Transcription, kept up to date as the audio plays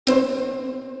Hit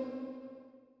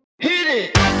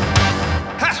it!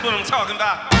 That's what I'm talking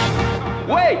about.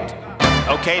 Wait!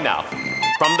 Okay, now,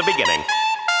 from the beginning.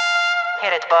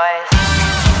 Hit it, boys.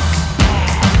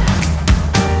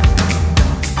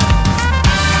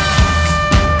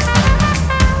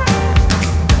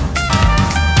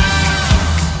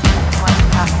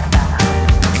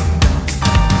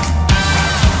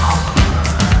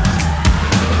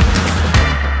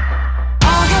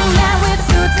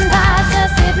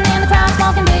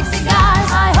 Smoking big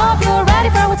cigars. I hope you're ready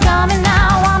for what's coming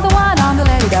now. I'm the one, I'm the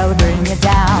lady that will bring you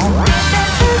down.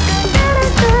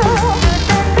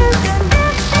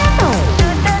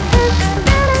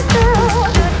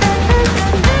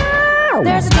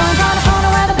 There's a joint on the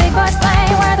corner where the big boys play,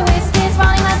 where the whiskey's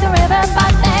running like the river,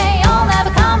 but they all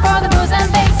never come for the booze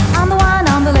and bass. I'm the one,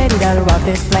 I'm the lady that'll rock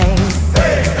this place.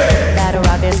 That'll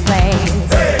rock this place.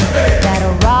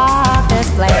 That'll rock this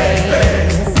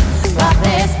place. Rock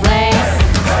this place.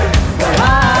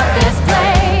 Rock this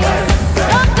place.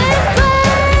 Rock this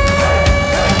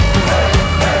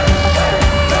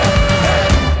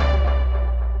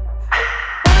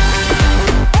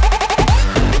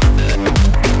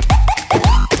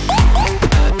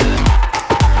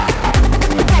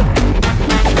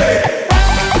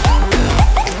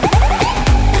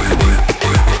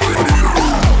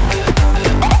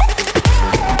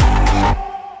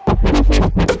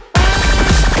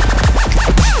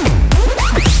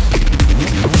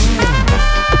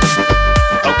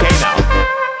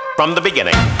From the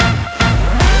beginning.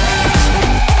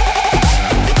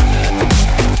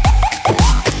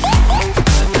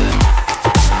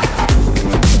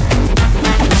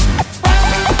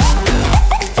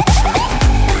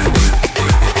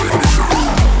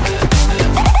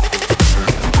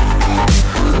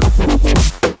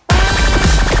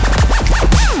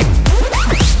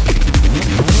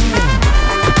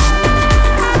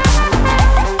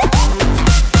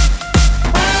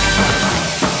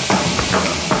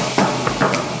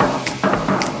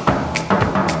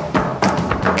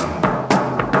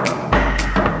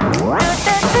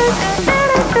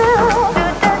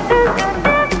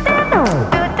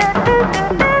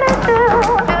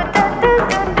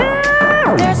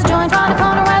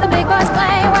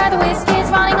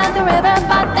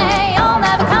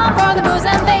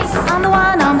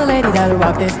 That'll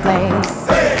rock this place.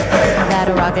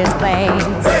 That'll rock this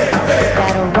place.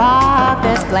 That'll rock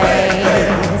this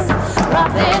place.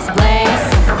 Rock this place.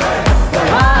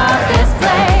 Rock this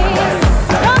place.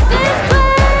 Rock this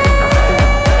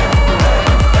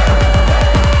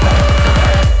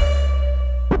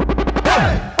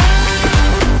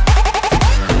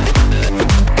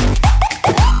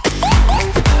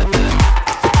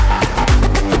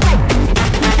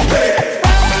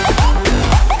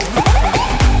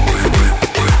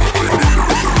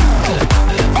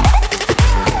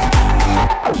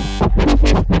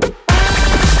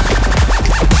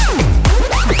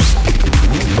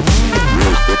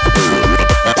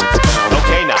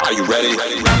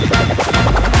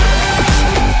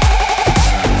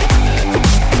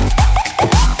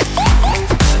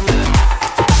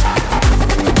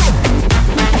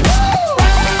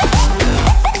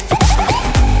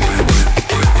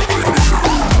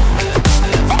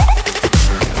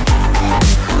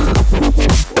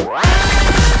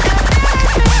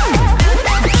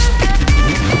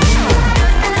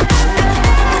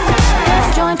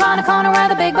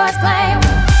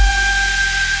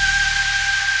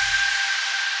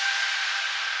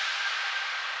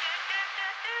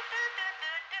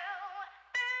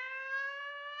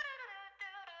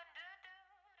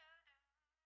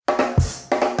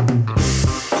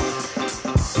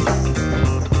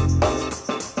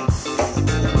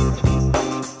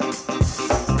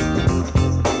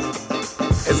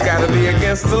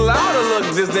Against the law to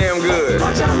look this damn good.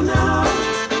 Watch out now.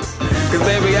 Cause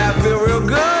baby, I feel real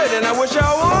good and I wish I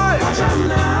would. Watch out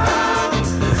now.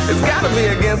 It's gotta be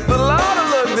against the law to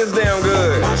look this damn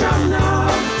good. Watch out now.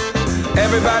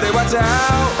 Everybody watch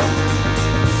out.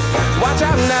 Watch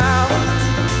out now.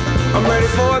 I'm ready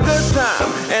for a good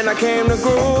time and I came to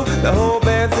groove. The whole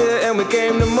band's here and we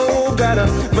came to move. Got a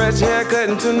fresh haircut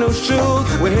and 2 new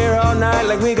shoes. We're here all night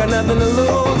like we got nothing to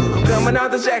lose. I'm coming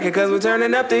out the jacket cause we're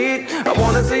turning up the heat. I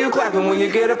wanna see you clapping when you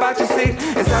get up out your seat.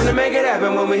 It's time to make it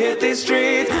happen when we hit these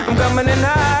streets. I'm coming in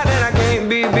hot and I can't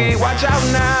be beat. Watch out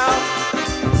now.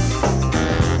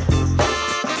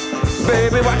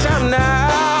 Baby, watch out now.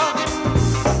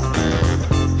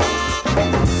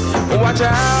 Watch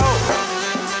out.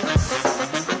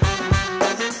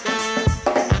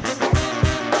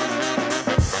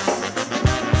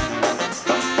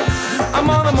 I'm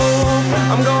on the move,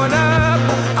 I'm going up.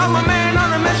 I'm a man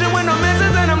on a mission with no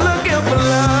misses and I'm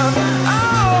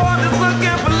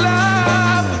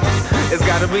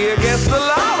be against the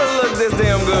law to look this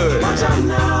damn good. Watch out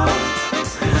now.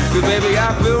 Cause baby,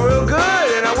 I feel real good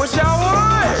and I wish I would.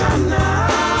 Watch out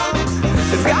now.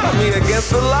 It's gotta be against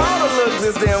the law to look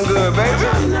this damn good, baby.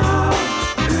 Watch out now.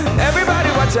 Everybody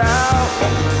watch out.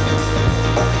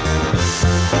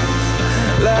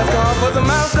 Last call for some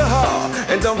alcohol.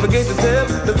 And don't forget to tip.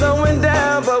 The sun went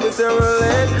down, but we still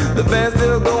lit. The band's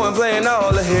still going, playing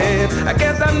all ahead. I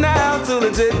guess I'm now too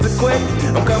legit to quit.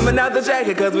 I'm coming out the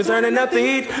jacket cause we're turning up the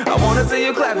heat. I wanna see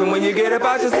you clapping when you get up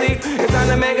out your seat. It's time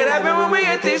to make it happen when we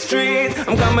hit these streets.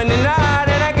 I'm coming tonight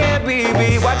and I can't be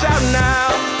beat. Watch out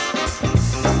now.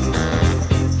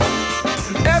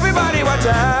 Everybody watch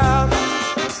out.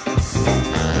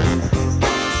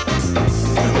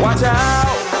 Watch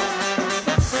out.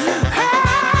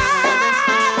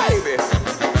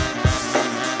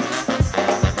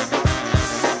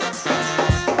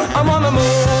 I'm on the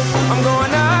move, I'm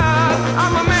going up.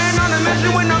 I'm a man on a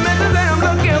mission with no missions and I'm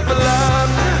looking for love.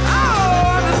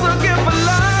 Oh, I'm just looking for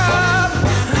love.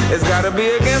 It's gotta be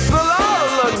against the law to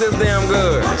look this damn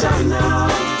good. Watch out now.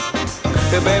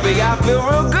 Hey baby, I feel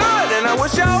real good and I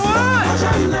wish I would. Watch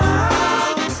out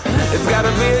now. It's gotta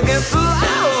be against the law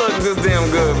to look this damn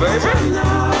good, baby. Watch out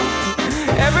now.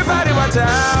 Everybody watch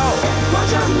out.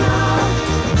 Watch out now.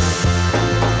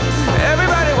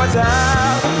 Everybody watch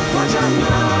out. Watch out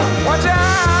now. Watch out.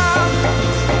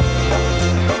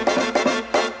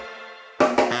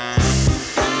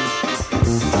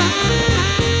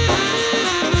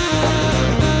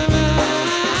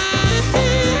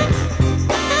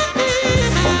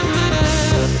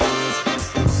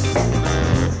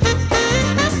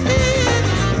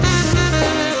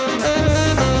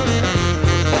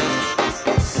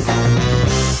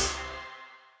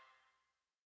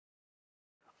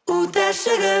 Ooh, that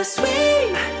sugar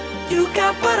sweet, you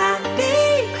got what I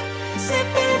need.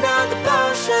 Sipping on the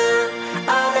potion,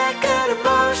 all that good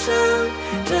emotion,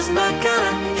 just my kind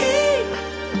of heat.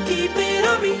 Keep it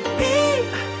on repeat,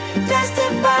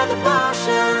 tested by the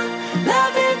potion,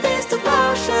 loving this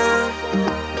devotion.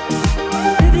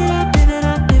 Live it up, live it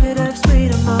up, live it up,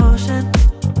 sweet emotion.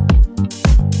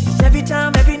 Every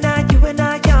time, every night, you and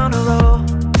I on a roll.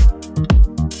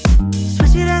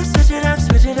 Switch it up, switch it up,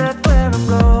 switch it up where I'm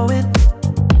going.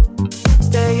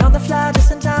 Stay on the fly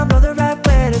just in time, know the right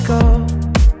way to go.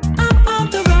 I'm on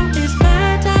the road, it's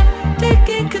my time,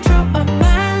 taking control of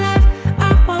my life.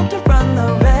 I want to run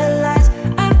the red lights,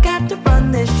 I've got to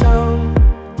run this show.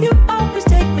 You always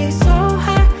take me so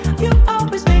high, you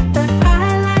always make the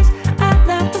highlights. I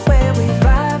love the way we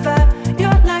vibe,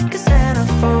 you're like a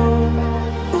centerfold.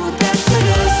 Ooh, that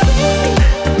sugar sweet,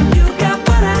 you got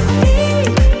what I need.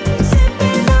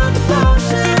 Sipping on the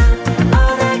potion,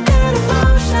 all that good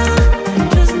emotion,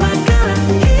 just my kind of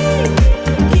heat.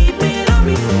 Keep it on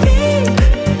repeat,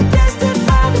 tested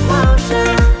by the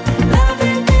potion,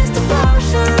 loving this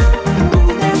devotion.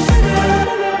 Ooh, that sugar.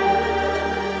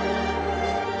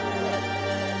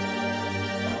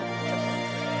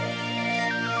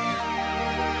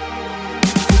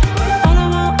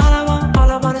 All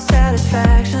I want is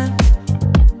satisfaction.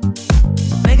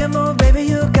 Make a move, baby,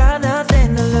 you got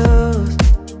nothing to lose.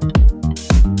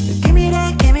 Give me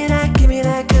that, give me that, give me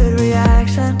that good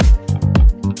reaction.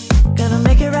 Gonna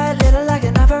make it right, little like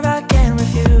an offer I can't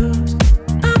refuse.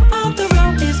 I'm on the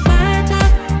road, it's my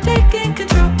time, taking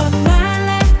control of my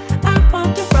life. I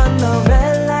want to run the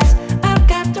red lights, I've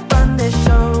got to run this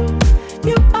show.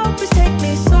 You always take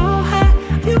me so high,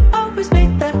 you always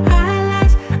make the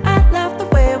highlights. I love the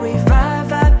way we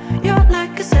vibe, you're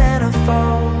like a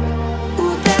centerfold.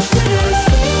 Ooh, that sugar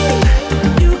sweet,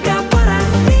 you got what I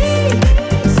need.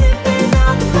 Sipping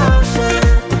on the potion,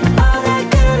 all that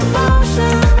good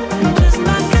emotion, just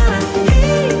my kind of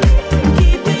heat.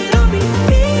 Keep it on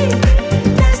repeat,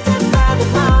 tested by the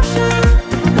potion,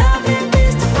 loving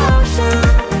this devotion.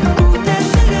 Ooh, that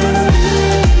sugar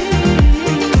sweet.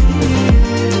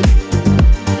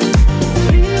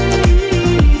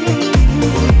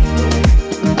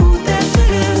 Ooh, that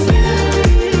sugar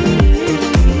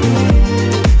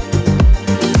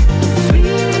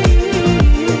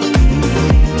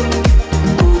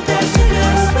Ooh, that sugar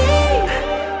sweet,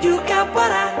 you got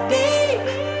what I need.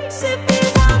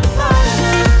 Sipping on the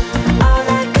potion, all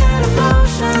that good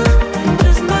emotion,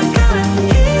 just my kind of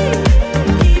heat.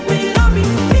 Keep it on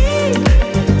repeat,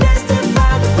 tested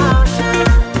by the potion,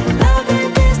 loving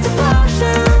this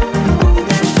devotion. Ooh,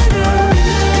 that sugar,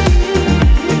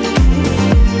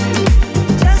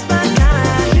 just my kind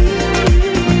of heat.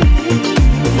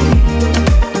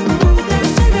 Ooh, that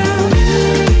sugar.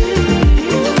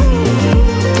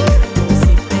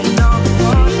 Sipping on the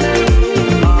potion,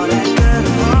 all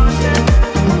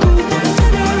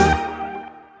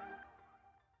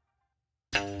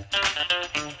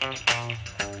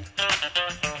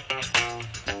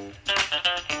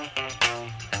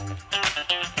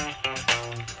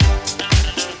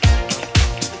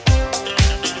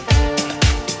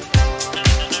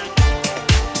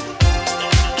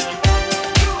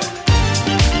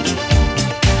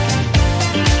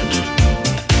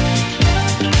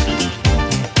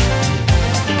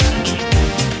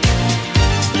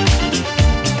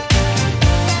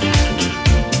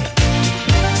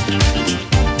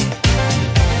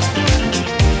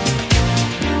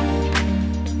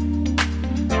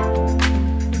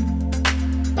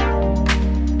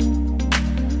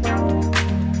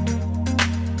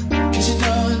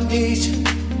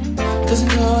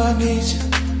I need you.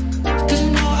 Cause you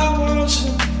know I want you.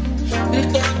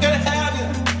 And I gotta have you.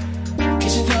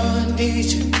 Cause you know I need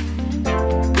you.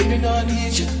 Baby, know I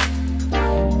need you.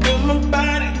 Feel my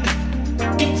body.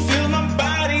 Can you feel my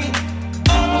body?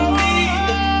 Over me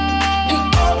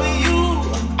and over you.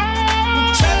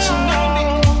 I'm touching on me.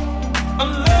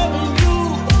 I'm loving you.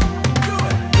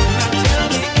 Now tell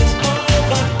me it's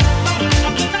over.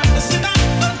 Listen up.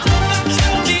 Now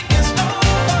tell me it's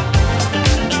over.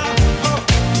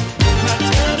 Now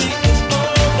tell me it's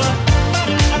over.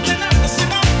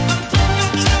 Listen up. Now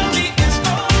tell me it's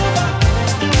over.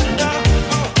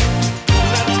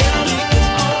 Now tell me it's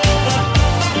over.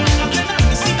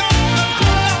 Listen up.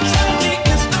 Now tell me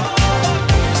it's over.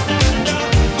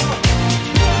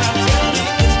 Now tell me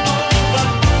it's over.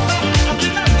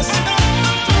 Listen up.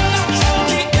 Now tell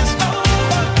me it's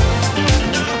over.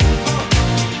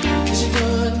 Cause you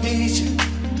know I need you.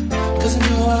 Cause I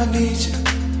know I need you.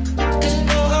 Cause you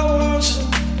know I want you.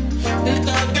 And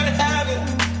I gotta have you.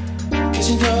 Cause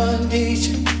you know I need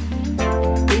you.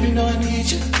 Baby, know I need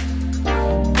you.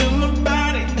 Feel my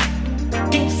body.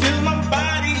 Can you feel my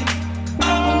body?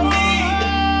 Over me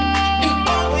and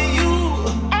over you.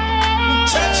 I'm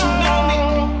touching on me.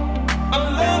 I'm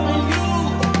loving you.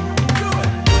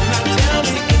 Now tell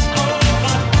me it's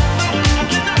over.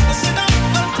 Listen up.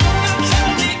 Now tell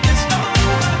me it's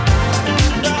over.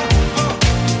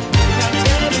 Now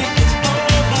tell me it's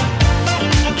over.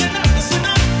 Listen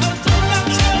up. Now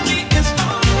tell me it's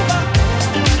over.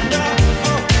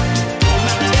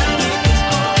 Now tell me it's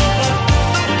over.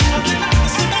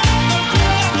 Listen up.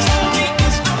 Now tell me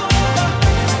it's over.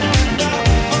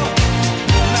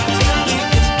 Now tell me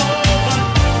it's over.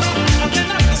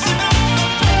 Listen up.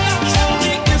 Now tell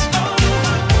me it's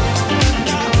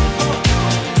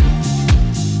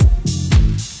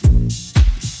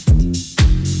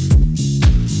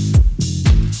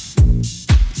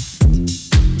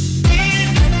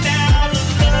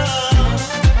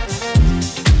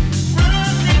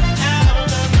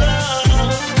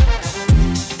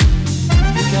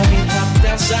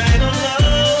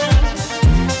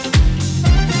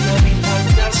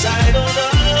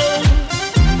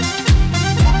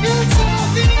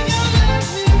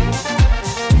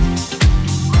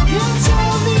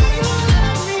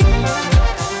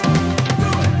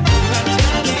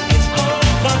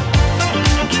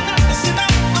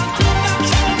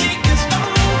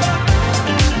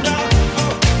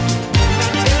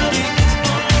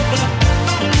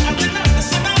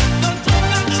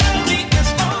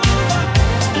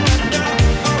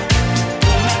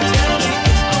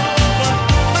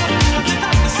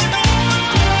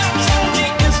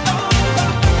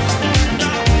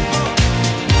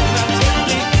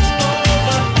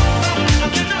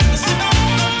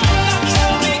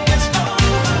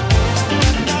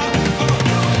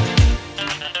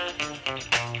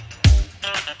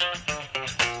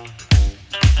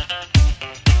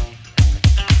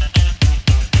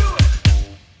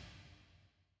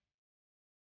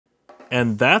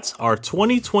And that's our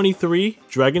 2023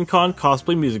 DragonCon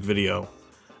cosplay music video.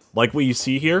 Like what you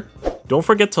see here? Don't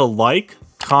forget to like,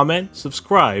 comment,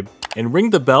 subscribe, and ring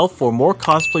the bell for more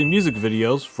cosplay music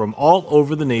videos from all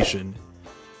over the nation.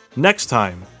 Next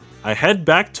time, I head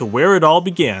back to where it all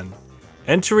began,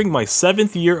 entering my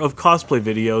 7th year of cosplay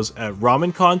videos at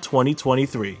RamenCon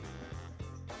 2023.